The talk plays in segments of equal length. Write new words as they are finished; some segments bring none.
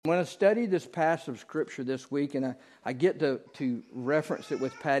When I study this passage of Scripture this week, and I get to reference it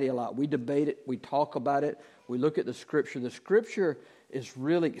with Patty a lot. We debate it, we talk about it, we look at the Scripture. The Scripture is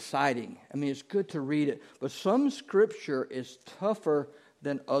really exciting. I mean, it's good to read it, but some Scripture is tougher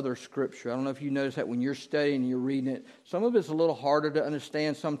than other Scripture. I don't know if you notice that when you're studying and you're reading it. Some of it's a little harder to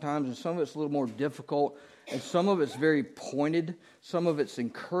understand sometimes, and some of it's a little more difficult, and some of it's very pointed. Some of it's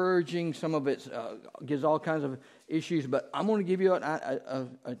encouraging. Some of it gives all kinds of issues. But I'm going to give you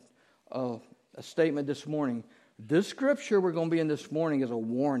a statement this morning. This Scripture we're going to be in this morning is a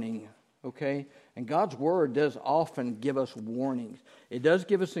warning, okay? And God's Word does often give us warnings. It does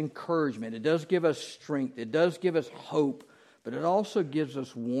give us encouragement. It does give us strength. It does give us hope. But it also gives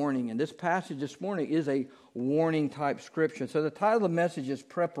us warning. And this passage this morning is a warning type Scripture. So the title of the message is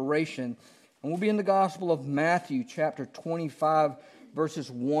Preparation. And we'll be in the Gospel of Matthew, chapter 25, verses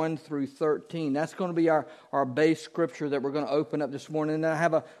 1 through 13. That's going to be our base Scripture that we're going to open up this morning. And then I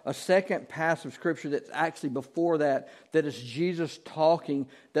have a second passage of Scripture that's actually before that is Jesus talking,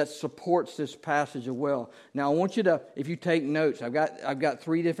 that supports this passage as well. Now I want you to, if you take notes, I've got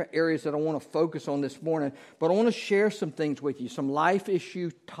three different areas that I want to focus on this morning. But I want to share some things with you, some life issue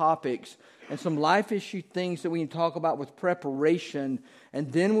topics, and some life issue things that we can talk about with preparation. And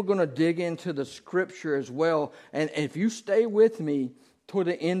then we're going to dig into the Scripture as well. And if you stay with me toward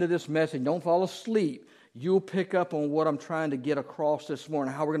the end of this message, don't fall asleep, you'll pick up on what I'm trying to get across this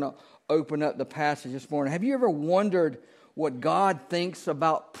morning, how we're going to open up the passage this morning. Have you ever wondered what God thinks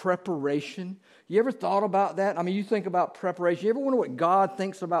about preparation? You ever thought about that? I mean, you think about preparation. You ever wonder what God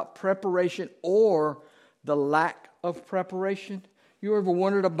thinks about preparation or the lack of preparation? You ever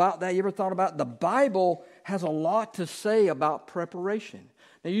wondered about that? You ever thought about it? The Bible has a lot to say about preparation.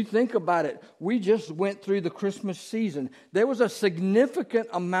 Now you think about it. We just went through the Christmas season. There was a significant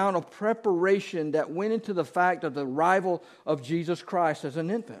amount of preparation that went into the fact of the arrival of Jesus Christ as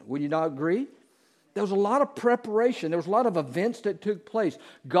an infant. Would you not agree? There was a lot of preparation. There was a lot of events that took place.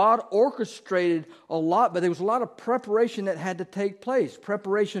 God orchestrated a lot, but there was a lot of preparation that had to take place.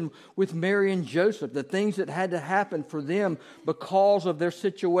 Preparation with Mary and Joseph, the things that had to happen for them because of their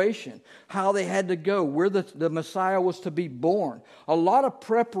situation, how they had to go, where the Messiah was to be born. A lot of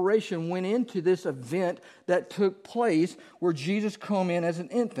preparation went into this event that took place where Jesus came in as an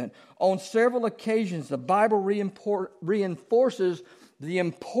infant. On several occasions, the Bible reinforces the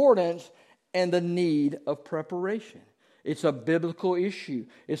importance and the need of preparation. It's a biblical issue.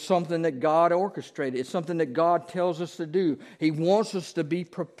 It's something that God orchestrated. It's something that God tells us to do. He wants us to be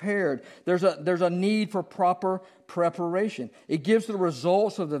prepared. There's a need for proper preparation. It gives the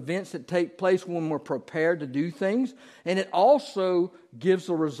results of the events that take place when we're prepared to do things. And it also gives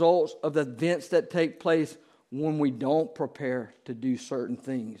the results of the events that take place when we don't prepare to do certain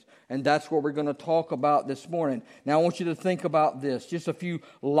things. And that's what we're going to talk about this morning. Now I want you to think about this. Just a few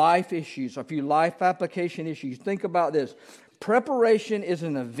life issues, a few life application issues. Think about this. Preparation is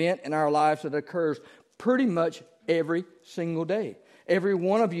an event in our lives that occurs pretty much every single day. Every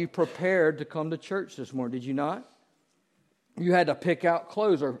one of you prepared to come to church this morning, did you not? You had to pick out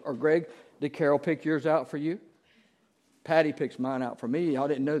clothes. Or Greg, did Carol pick yours out for you? Patty picks mine out for me. Y'all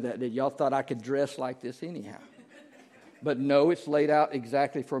didn't know that, did y'all? Thought I could dress like this anyhow. But no, it's laid out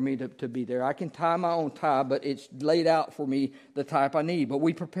exactly for me to be there. I can tie my own tie, but it's laid out for me the type I need. But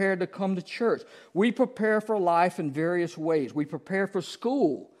we prepare to come to church. We prepare for life in various ways. We prepare for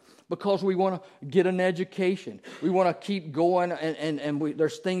school because we want to get an education. We want to keep going, and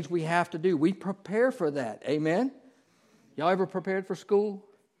there's things we have to do. We prepare for that. Amen? Y'all ever prepared for school?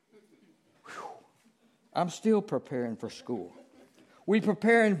 I'm still preparing for school. We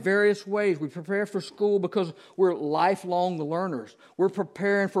prepare in various ways. We prepare for school because we're lifelong learners. We're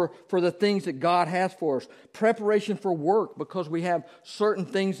preparing for the things that God has for us. Preparation for work because we have certain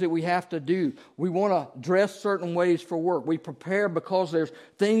things that we have to do. We want to dress certain ways for work. We prepare because there's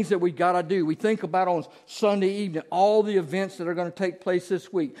things that we got to do. We think about on Sunday evening all the events that are going to take place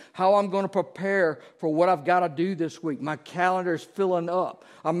this week. How I'm going to prepare for what I've got to do this week. My calendar is filling up.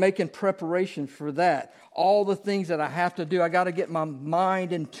 I'm making preparation for that. All the things that I have to do, I got to get my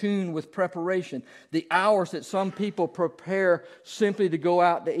mind in tune with preparation. The hours that some people prepare simply to go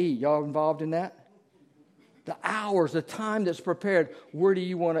out to eat. Y'all involved in that? The hours, the time that's prepared. Where do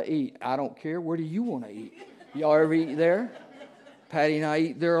you want to eat? I don't care. Where do you want to eat? Y'all ever eat there? Patty and I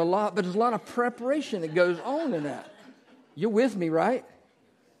eat there a lot, but there's a lot of preparation that goes on in that. You're with me, right?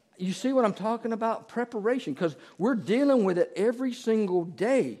 You see what I'm talking about? Preparation, because we're dealing with it every single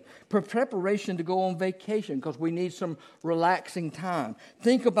day. Preparation to go on vacation because we need some relaxing time.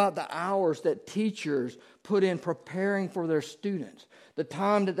 Think about the hours that teachers put in preparing for their students, the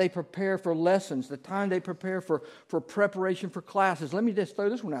time that they prepare for lessons, the time they prepare for preparation for classes. Let me just throw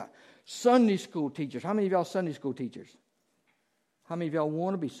this one out. Sunday school teachers. How many of y'all Sunday school teachers? How many of y'all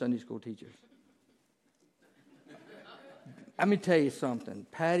want to be Sunday school teachers? Let me tell you something.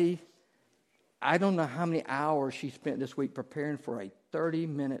 Patty, I don't know how many hours she spent this week preparing for a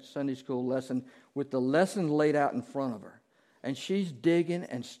 30-minute Sunday school lesson with the lesson laid out in front of her. And she's digging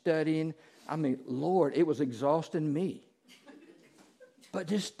and studying. I mean, Lord, it was exhausting me. But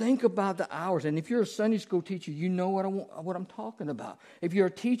just think about the hours. And if you're a Sunday school teacher, you know what I'm talking about. If you're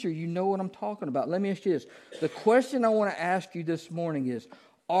a teacher, you know what I'm talking about. Let me ask you this. The question I want to ask you this morning is,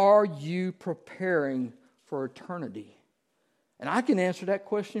 are you preparing for eternity? And I can answer that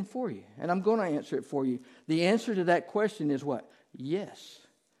question for you. And I'm going to answer it for you. The answer to that question is what? Yes.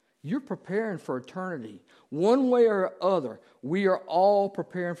 You're preparing for eternity. One way or other, we are all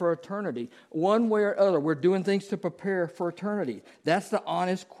preparing for eternity. One way or other, we're doing things to prepare for eternity. That's the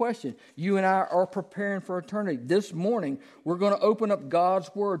honest question. You and I are preparing for eternity. This morning, we're going to open up God's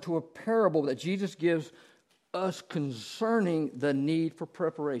Word to a parable that Jesus gives us concerning the need for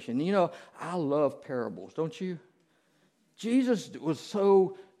preparation. You know, I love parables, don't you? Jesus was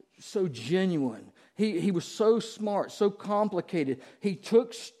so genuine. He was so smart, so complicated. He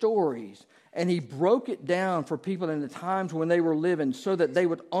took stories and he broke it down for people in the times when they were living so that they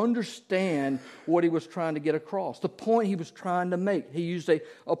would understand what he was trying to get across, the point he was trying to make. He used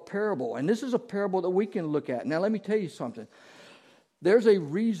a parable, and this is a parable that we can look at. Now, let me tell you something. There's a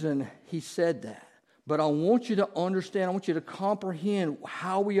reason he said that. But I want you to understand, I want you to comprehend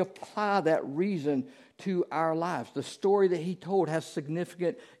how we apply that reason to our lives. The story that he told has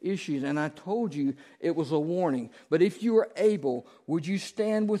significant issues, and I told you it was a warning. But if you are able, would you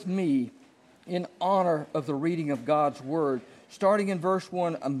stand with me in honor of the reading of God's Word? Starting in verse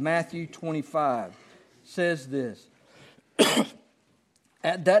 1 of Matthew 25, says this.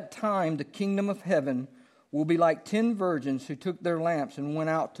 At that time, the kingdom of heaven will be like 10 virgins who took their lamps and went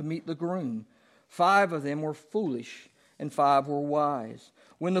out to meet the groom. 5 of them were foolish, and 5 were wise.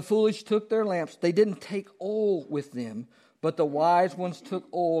 When the foolish took their lamps, they didn't take oil with them, but the wise ones took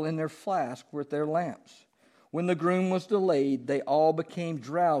oil in their flask with their lamps. When the groom was delayed, they all became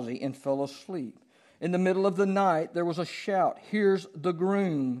drowsy and fell asleep. In the middle of the night, there was a shout, "Here's the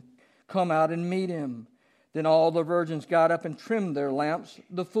groom, come out and meet him." Then all the virgins got up and trimmed their lamps.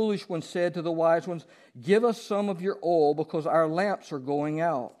 The foolish ones said to the wise ones, "Give us some of your oil, because our lamps are going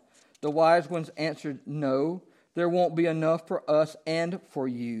out." The wise ones answered, "No, there won't be enough for us and for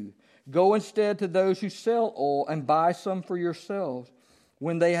you. Go instead to those who sell oil and buy some for yourselves."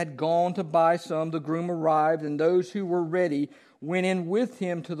 When they had gone to buy some, the groom arrived, and those who were ready went in with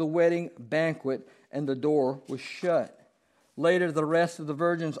him to the wedding banquet, and the door was shut. Later, the rest of the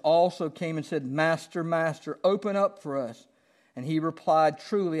virgins also came and said, "Master, Master, open up for us." And he replied,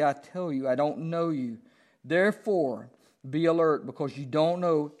 "Truly, I tell you, I don't know you. Therefore, be alert, because you don't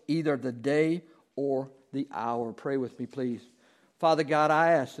know either the day or the hour." Pray with me, please. Father God,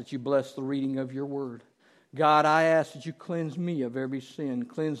 I ask that you bless the reading of your word. God, I ask that you cleanse me of every sin,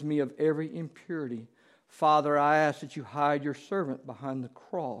 cleanse me of every impurity. Father, I ask that you hide your servant behind the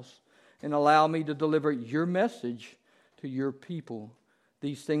cross and allow me to deliver your message to your people.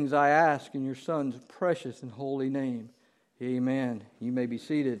 These things I ask in your Son's precious and holy name. Amen. You may be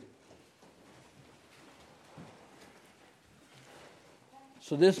seated.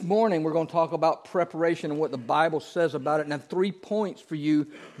 So this morning we're going to talk about preparation and what the Bible says about it. And I have 3 points for you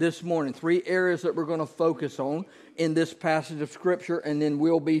this morning. 3 areas that we're going to focus on in this passage of Scripture, and then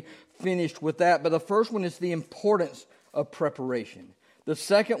we'll be finished with that. But the first one is the importance of preparation. The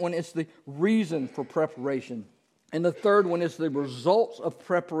second one is the reason for preparation. And the third one is the results of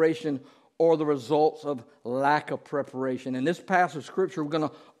preparation, or the results of lack of preparation. In this passage of Scripture, we're going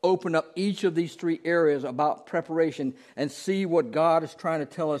to open up each of these 3 areas about preparation and see what God is trying to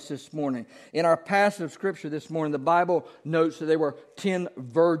tell us this morning. In our passage of Scripture this morning, the Bible notes that there were 10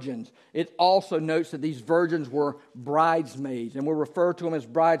 virgins. It also notes that these virgins were bridesmaids, and we'll refer to them as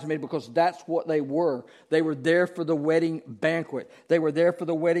bridesmaids because that's what they were. They were there for the wedding banquet. They were there for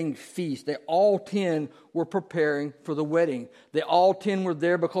the wedding feast. They all 10 were preparing for the wedding. They all 10 were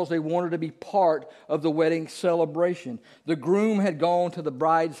there because they wanted to be part of the wedding celebration. The groom had gone to the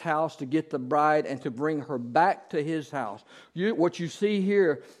bride's bride's house to get the bride and to bring her back to his house. What you see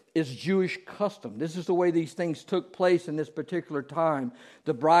here is Jewish custom. This is the way these things took place in this particular time.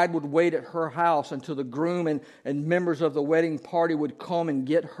 The bride would wait at her house until the groom and members of the wedding party would come and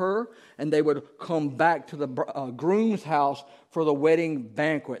get her, and they would come back to the groom's house for the wedding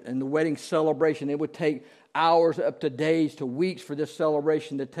banquet and the wedding celebration. It would take hours up to days to weeks for this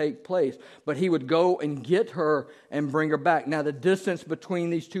celebration to take place. But he would go and get her and bring her back. Now, the distance between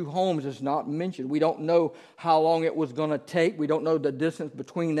these two homes is not mentioned. We don't know how long it was going to take. We don't know the distance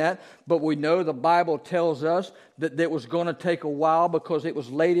between that. But we know the Bible tells us that it was going to take a while because it was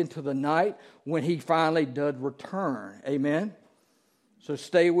late into the night when he finally did return. Amen? So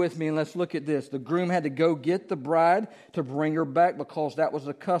stay with me and let's look at this. The groom had to go get the bride to bring her back because that was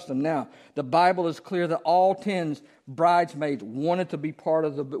the custom. Now, the Bible is clear that all 10 bridesmaids wanted to be part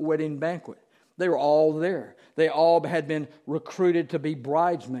of the wedding banquet. They were all there. They all had been recruited to be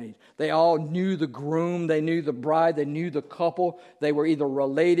bridesmaids. They all knew the groom. They knew the bride. They knew the couple. They were either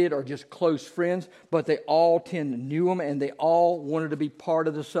related or just close friends, but they all 10 knew them and they all wanted to be part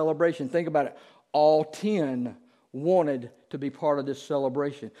of the celebration. Think about it. All 10 wanted to be part of this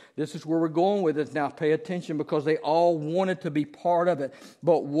celebration. This is where we're going with it now. Pay attention because they all wanted to be part of it.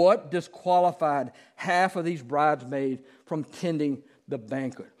 But what disqualified half of these bridesmaids from tending the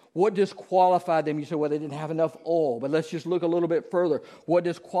banquet? What disqualified them? You say, well, they didn't have enough oil. But let's just look a little bit further. What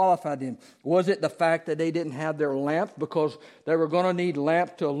disqualified them? Was it the fact that they didn't have their lamps? Because they were going to need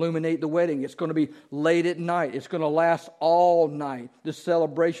lamps to illuminate the wedding. It's going to be late at night. It's going to last all night, this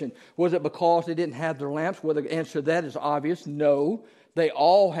celebration. Was it because they didn't have their lamps? Well, the answer to that is obvious. No. They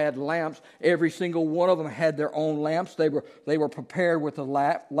all had lamps. Every single one of them had their own lamps. They were prepared with the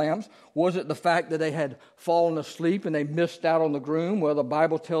lamps. Was it the fact that they had fallen asleep and they missed out on the groom? Well, the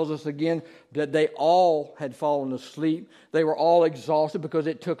Bible tells us again that they all had fallen asleep. They were all exhausted because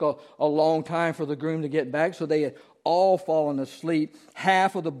it took a long time for the groom to get back. So they had all fallen asleep.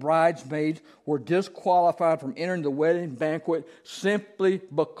 Half of the bridesmaids were disqualified from entering the wedding banquet simply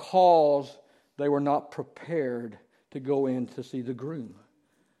because they were not prepared to go in to see the groom.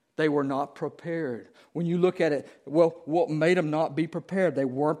 They were not prepared. When you look at it, well, what made them not be prepared? They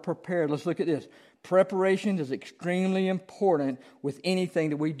weren't prepared. Let's look at this. Preparation is extremely important with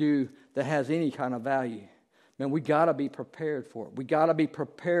anything that we do that has any kind of value. Man, we got to be prepared for it. We got to be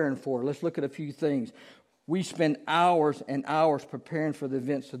preparing for it. Let's look at a few things. We spend hours and hours preparing for the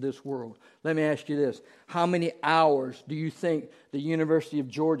events of this world. Let me ask you this. How many hours do you think the University of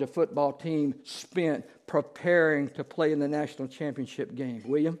Georgia football team spent preparing to play in the national championship game?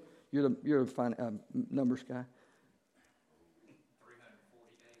 William, you're a fine numbers guy.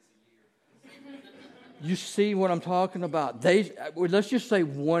 340 days a year. You see what I'm talking about? Let's just say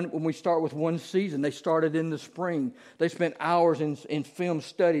when we start with one season, they started in the spring. They spent hours in film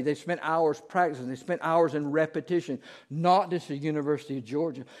study. They spent hours practicing. They spent hours in repetition. Not just the University of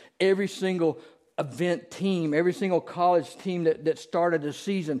Georgia. Every single event team, every single college team that started a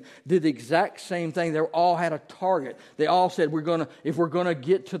season did the exact same thing. They all had a target. They all said, if we're gonna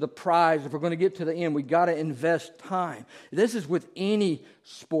get to the prize, if we're gonna get to the end, we got to invest time. This is with any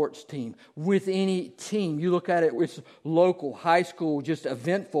sports team, with any team. You look at it, it's local, high school, just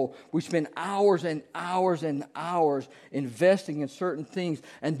eventful. We spend hours and hours and hours investing in certain things,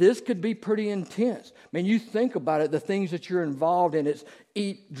 and this could be pretty intense. I mean, you think about it, the things that you're involved in, it's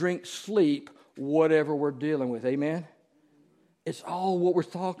eat, drink, sleep, whatever we're dealing with. Amen? It's all what we're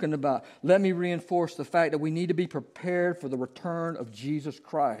talking about. Let me reinforce the fact that we need to be prepared for the return of Jesus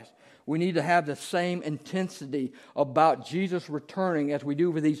Christ. We need to have the same intensity about Jesus returning as we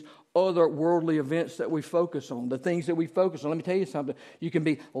do with these other worldly events that we focus on, the things that we focus on. Let me tell you something. You can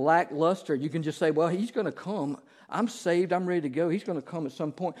be lackluster. You can just say, well, he's going to come. I'm saved. I'm ready to go. He's going to come at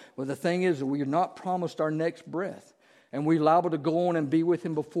some point. Well, the thing is, we are not promised our next breath. And we're liable to go on and be with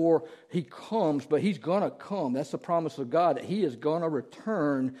him before he comes, but he's going to come. That's the promise of God, that he is going to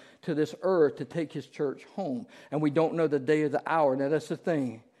return to this earth to take his church home. And we don't know the day or the hour. Now, that's the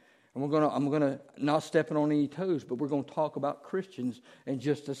thing. And I'm going to not stepping on any toes, but we're going to talk about Christians in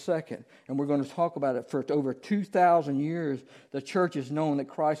just a second. And we're going to talk about it for over 2,000 years. The church has known that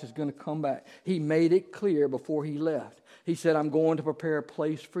Christ is going to come back. He made it clear before he left. He said, I'm going to prepare a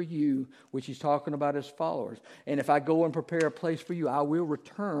place for you, which he's talking about his followers. And if I go and prepare a place for you, I will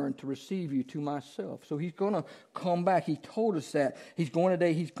return to receive you to myself. So he's going to come back. He told us that. He's going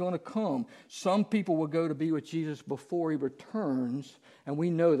today. He's going to come. Some people will go to be with Jesus before he returns. And we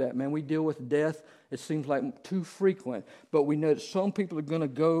know that, man. We deal with death. It seems like too frequent. But we know that some people are going to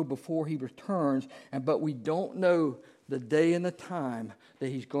go before he returns. But we don't know the day and the time that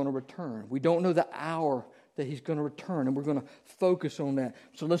he's going to return. We don't know the hour that he's going to return, and we're going to focus on that.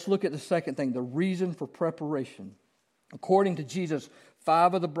 So let's look at the second thing, the reason for preparation. According to Jesus,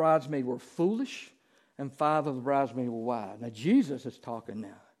 5 of the bridesmaids were foolish, and 5 of the bridesmaids were wise. Now, Jesus is talking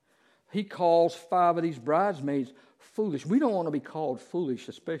now. He calls 5 of these bridesmaids foolish. We don't want to be called foolish,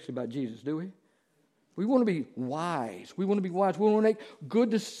 especially by Jesus, do we? We want to be wise. We want to be wise. We want to make good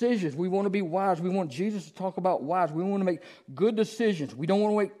decisions. We want to be wise. We want Jesus to talk about wise. We want to make good decisions. We don't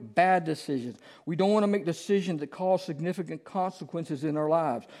want to make bad decisions. We don't want to make decisions that cause significant consequences in our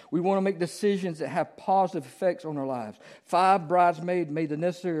lives. We want to make decisions that have positive effects on our lives. 5 bridesmaids made the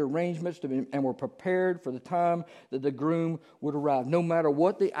necessary arrangements and were prepared for the time that the groom would arrive. No matter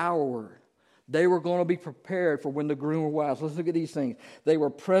what the hour were, they were going to be prepared for when the groom arrives. Let's look at these things. They were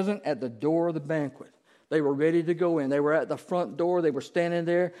present at the door of the banquet. They were ready to go in. They were at the front door. They were standing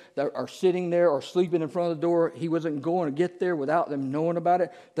there, or sitting there, or sleeping in front of the door. He wasn't going to get there without them knowing about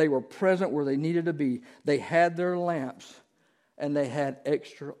it. They were present where they needed to be. They had their lamps, and they had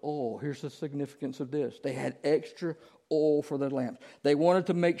extra oil. Here's the significance of this. They had extra oil for their lamps. They wanted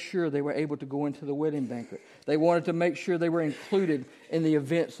to make sure they were able to go into the wedding banquet. They wanted to make sure they were included in the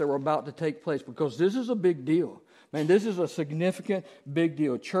events that were about to take place, because this is a big deal. Man, this is a significant, big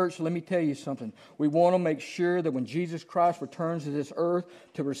deal. Church, let me tell you something. We want to make sure that when Jesus Christ returns to this earth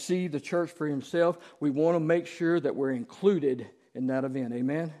to receive the church for himself, we want to make sure that we're included in that event.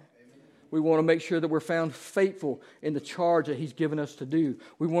 Amen? We want to make sure that we're found faithful in the charge that he's given us to do.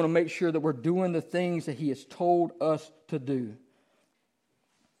 We want to make sure that we're doing the things that he has told us to do.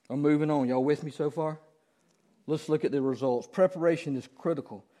 I'm moving on. Y'all with me so far? Let's look at the results. Preparation is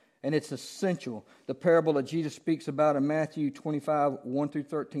critical. And it's essential. The parable that Jesus speaks about in Matthew 25, 1 through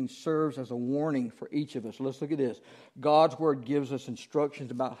 13 serves as a warning for each of us. Let's look at this. God's word gives us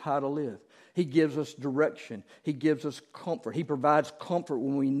instructions about how to live. He gives us direction. He gives us comfort. He provides comfort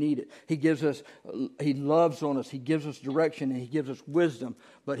when we need it. He loves on us. He gives us direction, and he gives us wisdom.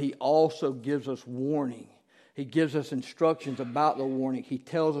 But he also gives us warning. He gives us instructions about the warning. He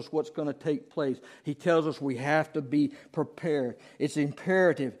tells us what's going to take place. He tells us we have to be prepared. It's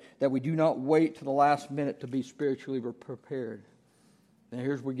imperative that we do not wait to the last minute to be spiritually prepared. Now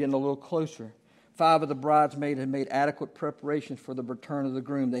here's we're getting a little closer. 5 of the bridesmaids had made adequate preparations for the return of the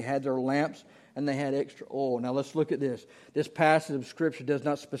groom. They had their lamps and they had extra oil. Now let's look at this. This passage of Scripture does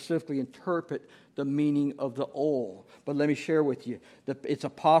not specifically interpret the meaning of the oil. But let me share with you that it's a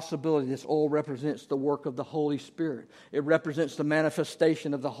possibility this oil represents the work of the Holy Spirit. It represents the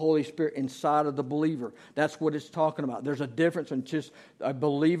manifestation of the Holy Spirit inside of the believer. That's what it's talking about. There's a difference in just a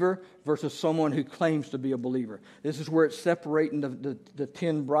believer versus someone who claims to be a believer. This is where it's separating the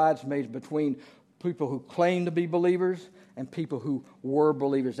 10 bridesmaids between people who claim to be believers and people who were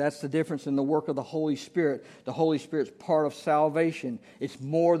believers. That's the difference in the work of the Holy Spirit. The Holy Spirit's part of salvation. It's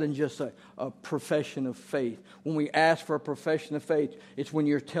more than just a profession of faith. When we ask for a profession of faith, it's when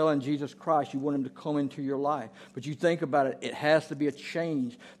you're telling Jesus Christ you want him to come into your life. But you think about it, it has to be a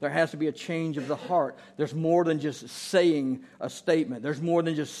change. There has to be a change of the heart. There's more than just saying a statement. There's more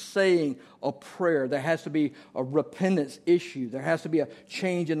than just saying a prayer. There has to be a repentance issue. There has to be a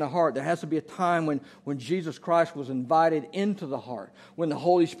change in the heart. There has to be a time when Jesus Christ was invited into the heart, when the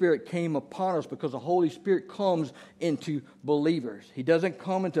Holy Spirit came upon us, because the Holy Spirit comes into believers. He doesn't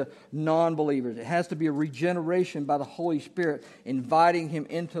come into non-believers. It has to be a regeneration by the Holy Spirit, inviting him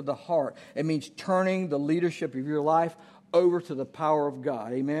into the heart. It means turning the leadership of your life over to the power of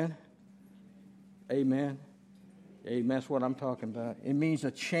God. Amen? Amen. Amen. That's what I'm talking about. It means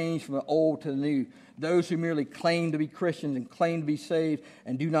a change from the old to the new. Those who merely claim to be Christians and claim to be saved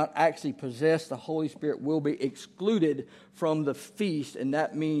and do not actually possess the Holy Spirit will be excluded from the feast, and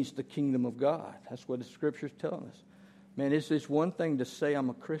that means the kingdom of God. That's what the Scripture's telling us. Man, it's one thing to say I'm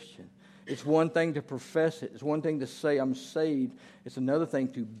a Christian. It's one thing to profess it. It's one thing to say I'm saved. It's another thing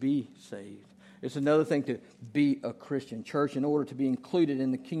to be saved. It's another thing to be a Christian. Church, in order to be included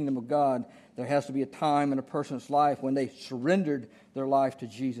in the kingdom of God, there has to be a time in a person's life when they surrendered their life to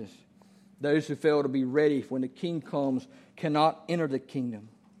Jesus. Those who fail to be ready when the King comes cannot enter the kingdom.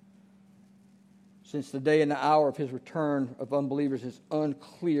 Since the day and the hour of his return of unbelievers is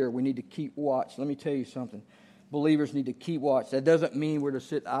unclear, we need to keep watch. Let me tell you something. Believers need to keep watch. That doesn't mean we're to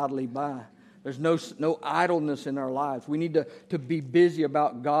sit idly by. There's no idleness in our lives. We need to be busy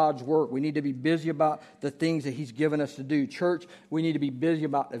about God's work. We need to be busy about the things that he's given us to do. Church, we need to be busy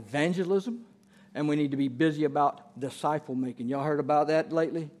about evangelism, and we need to be busy about disciple making. Y'all heard about that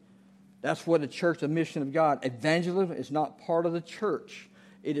lately? That's what the church, the mission of God. Evangelism is not part of the church.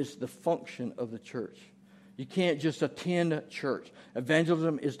 It is the function of the church. You can't just attend church.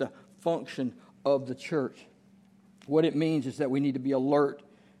 Evangelism is the function of the church. What it means is that we need to be alert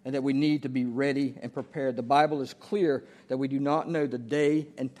and that we need to be ready and prepared. The Bible is clear that we do not know the day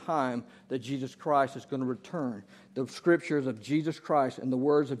and time that Jesus Christ is going to return. The scriptures of Jesus Christ and the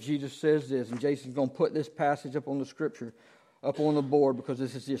words of Jesus says this, and Jason's going to put this passage up on the scripture, up on the board, because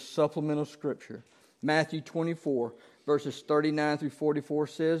this is just supplemental scripture. Matthew 24, verses 39 through 44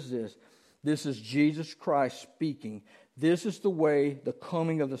 says this. This is Jesus Christ speaking. This is the way the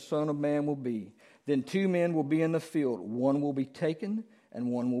coming of the Son of Man will be. Then 2 men will be in the field. One will be taken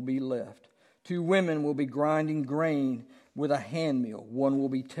and one will be left. 2 women will be grinding grain with a handmill. One will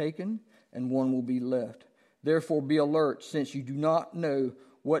be taken and one will be left. Therefore be alert, since you do not know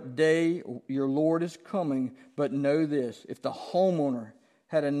what day your Lord is coming. But know this, if the homeowner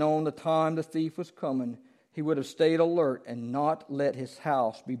had known the time the thief was coming, he would have stayed alert and not let his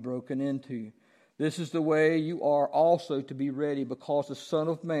house be broken into. This is the way you are also to be ready, because the Son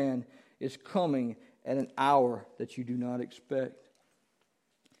of Man is coming at an hour that you do not expect.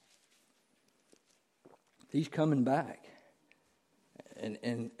 He's coming back.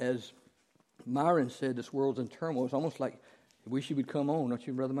 And as Myron said, this world's in turmoil. It's almost like we wish he would come on, don't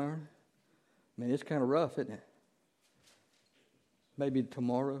you, Brother Myron? I mean, it's kind of rough, isn't it? Maybe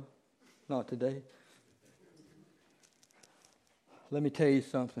tomorrow, not today. Let me tell you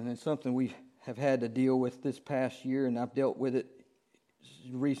something. It's something we have had to deal with this past year, and I've dealt with it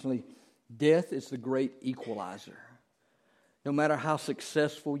recently. Death is the great equalizer. No matter how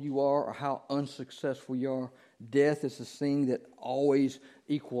successful you are or how unsuccessful you are, death is the thing that always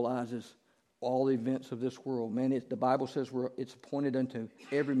equalizes all the events of this world. Man, the Bible says it's appointed unto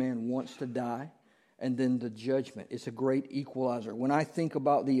every man once to die, and then the judgment. It's a great equalizer. When I think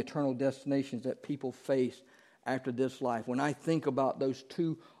about the eternal destinations that people face after this life, when I think about those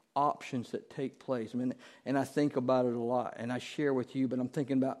 2 options that take place, I mean, and I think about it a lot, and I share with you, but I'm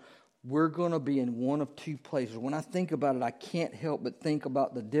thinking about we're going to be in one of 2 places. When I think about it, I can't help but think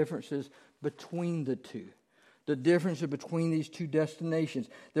about the differences between the 2. The differences between these 2 destinations.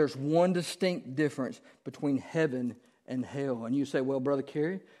 There's one distinct difference between heaven and hell. And you say, well, Brother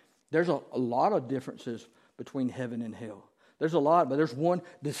Kerry, there's a lot of differences between heaven and hell. There's a lot, but there's one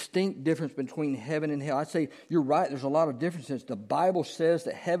distinct difference between heaven and hell. I'd say you're right, there's a lot of differences. The Bible says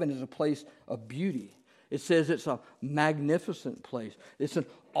that heaven is a place of beauty. It says it's a magnificent place. It's an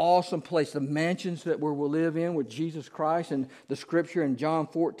awesome place. The mansions that we will live in with Jesus Christ, and the scripture in John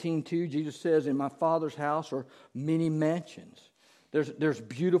 14:2, Jesus says, in my Father's house are many mansions. There's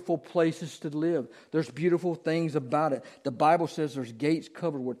beautiful places to live. There's beautiful things about it. The Bible says there's gates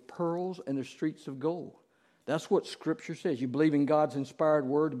covered with pearls and there's streets of gold. That's what Scripture says. You believe in God's inspired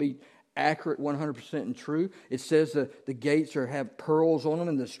word to be accurate, 100% and true. It says that the gates have pearls on them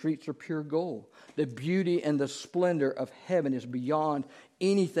and the streets are pure gold. The beauty and the splendor of heaven is beyond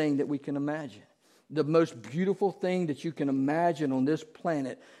anything that we can imagine. The most beautiful thing that you can imagine on this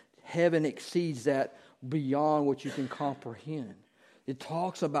planet, heaven exceeds that beyond what you can comprehend. It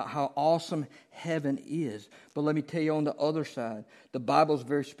talks about how awesome heaven is. But let me tell you on the other side, the Bible is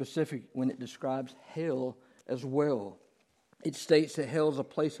very specific when it describes hell as well. It states that hell is a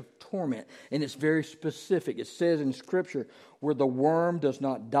place of torment, and it's very specific. It says in Scripture, where the worm does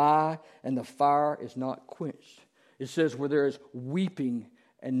not die and the fire is not quenched. It says where there is weeping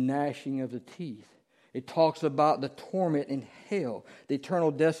and gnashing of the teeth. It talks about the torment in hell. The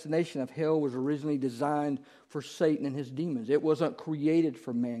eternal destination of hell was originally designed for Satan and his demons. It wasn't created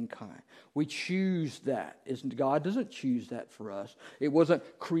for mankind. We choose that. God doesn't choose that for us. It wasn't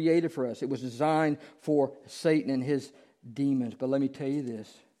created for us. It was designed for Satan and his demons. But let me tell you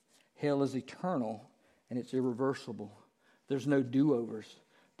this. Hell is eternal and it's irreversible. There's no do-overs.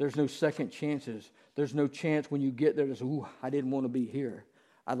 There's no second chances. There's no chance when you get there to say, ooh, I didn't want to be here.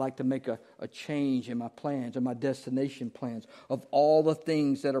 I'd like to make a change in my plans and my destination plans of all the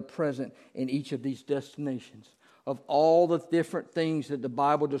things that are present in each of these destinations, of all the different things that the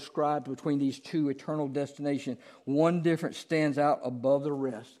Bible describes between these 2 eternal destinations. One difference stands out above the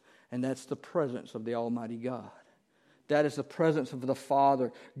rest, and that's the presence of the Almighty God. That is the presence of the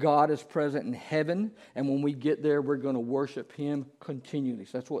Father. God is present in heaven, and when we get there, we're going to worship Him continually.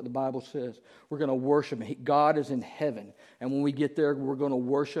 So that's what the Bible says. We're going to worship Him. God is in heaven, and when we get there, we're going to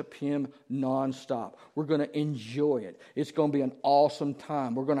worship Him nonstop. We're going to enjoy it. It's going to be an awesome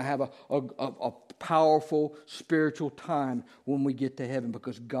time. We're going to have a powerful spiritual time when we get to heaven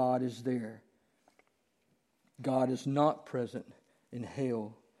because God is there. God is not present in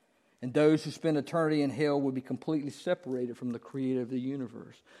hell. And those who spend eternity in hell will be completely separated from the Creator of the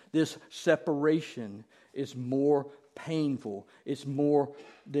universe. This separation is more painful. It's more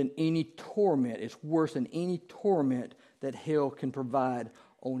than any torment. It's worse than any torment that hell can provide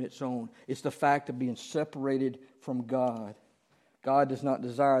on its own. It's the fact of being separated from God. God does not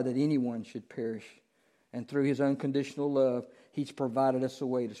desire that anyone should perish. And through his unconditional love, he's provided us a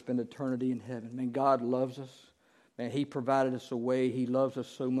way to spend eternity in heaven. Man, God loves us. Man, he provided us a way. He loves us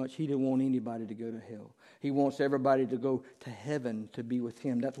so much. He didn't want anybody to go to hell. He wants everybody to go to heaven to be with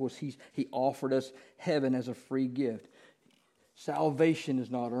him. That's what he offered us heaven as a free gift. Salvation is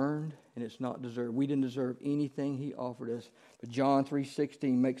not earned and it's not deserved. We didn't deserve anything he offered us. But John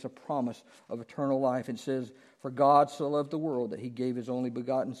 3:16 makes a promise of eternal life. It says, "For God so loved the world that he gave his only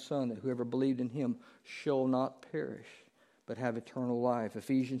begotten Son, that whoever believed in him shall not perish, but have eternal life."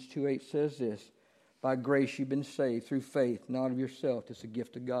 Ephesians 2:8 says this, "By grace you've been saved through faith, not of yourself. It's a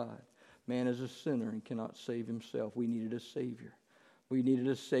gift of God. Man is a sinner and cannot save himself." We needed a Savior. We needed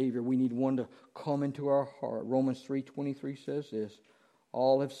a Savior. We need one to come into our heart. Romans 3:23 says this,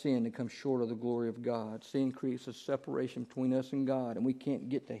 "All have sinned and come short of the glory of God." Sin creates a separation between us and God, and we can't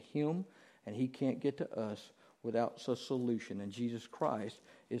get to him, and he can't get to us without a solution. And Jesus Christ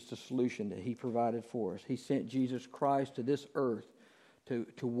is the solution that he provided for us. He sent Jesus Christ to this earth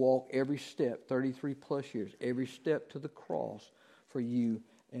to walk every step, 33 plus years, every step to the cross for you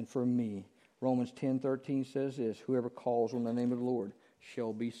and for me. Romans 10:13 says this, "Whoever calls on the name of the Lord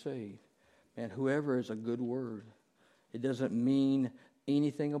shall be saved." And whoever is a good word. It doesn't mean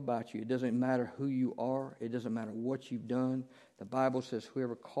anything about you. It doesn't matter who you are. It doesn't matter what you've done. The Bible says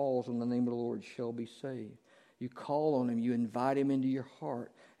whoever calls on the name of the Lord shall be saved. You call on him, you invite him into your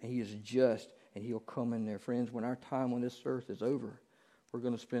heart, and he is just, and he'll come in there. Friends, when our time on this earth is over, we're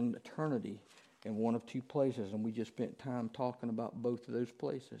going to spend eternity in one of two places, and we just spent time talking about both of those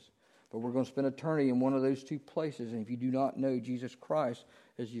places. But we're going to spend eternity in one of those two places, and if you do not know Jesus Christ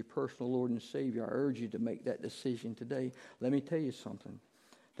as your personal Lord and Savior, I urge you to make that decision today. Let me tell you something.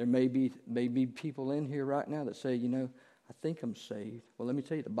 There may be people in here right now that say, I think I'm saved. Well, let me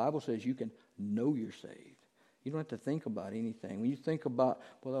tell you, the Bible says you can know you're saved. You don't have to think about anything. When you think about,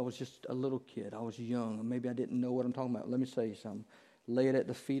 well, I was just a little kid, I was young, or maybe I didn't know what I'm talking about. Let me tell you something. Lay it at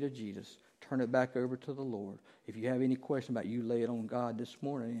the feet of Jesus. Turn it back over to the Lord. If you have any question about it, you lay it on God this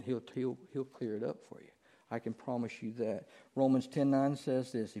morning, and He'll clear it up for you. I can promise you that. Romans 10:9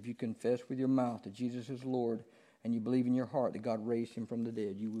 says this, "If you confess with your mouth that Jesus is Lord, and you believe in your heart that God raised him from the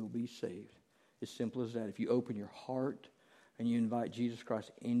dead, you will be saved." It's simple as that. If you open your heart and you invite Jesus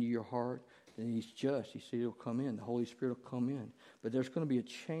Christ into your heart, then he's just. You see, he'll come in. The Holy Spirit will come in. But there's going to be a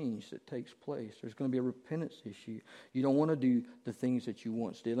change that takes place. There's going to be a repentance issue. You don't want to do the things that you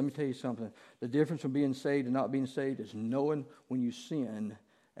once did. Let me tell you something. The difference from being saved and not being saved is knowing when you sin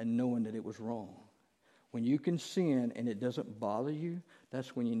and knowing that it was wrong. When you can sin and it doesn't bother you,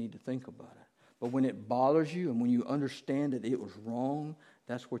 that's when you need to think about it. But when it bothers you and when you understand that it was wrong,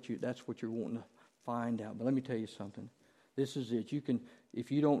 that's what you're wanting to find out. But let me tell you something. This is it.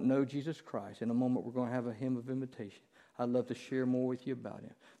 If you don't know Jesus Christ, in a moment we're going to have a hymn of invitation. I'd love to share more with you about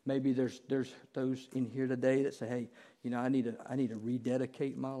him. Maybe there's those in here today that say, "Hey, I need to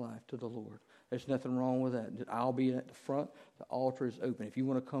rededicate my life to the Lord." There's nothing wrong with that. I'll be at the front. The altar is open. If you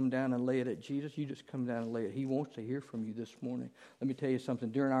want to come down and lay it at Jesus, you just come down and lay it. He wants to hear from you this morning. Let me tell you something.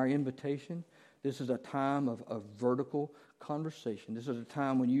 During our invitation, this is a time of vertical conversation. This is a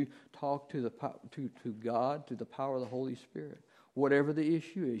time when you talk to God through the power of the Holy Spirit. Whatever the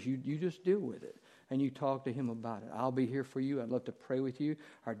issue is, you just deal with it, and you talk to him about it. I'll be here for you. I'd love to pray with you.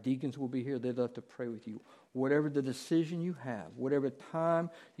 Our deacons will be here. They'd love to pray with you. Whatever the decision you have, whatever time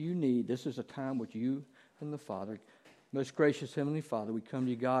you need, this is a time with you and the Father. Most gracious Heavenly Father, we come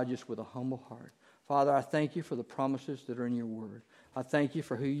to you, God, just with a humble heart. Father, I thank you for the promises that are in your word. I thank you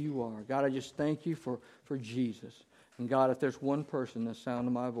for who you are. God, I just thank you for Jesus. And God, if there's one person in the sound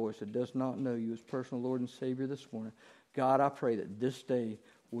of my voice that does not know you as personal Lord and Savior this morning, God, I pray that this day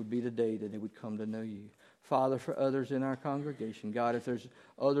would be the day that they would come to know you. Father, for others in our congregation, God, if there's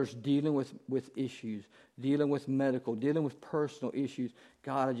others dealing with issues, dealing with medical, dealing with personal issues,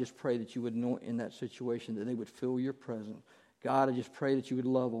 God, I just pray that you would anoint in that situation, that they would feel your presence. God, I just pray that you would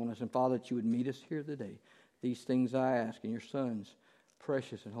love on us, and Father, that you would meet us here today. These things I ask in your Son's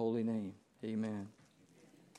precious and holy name. Amen.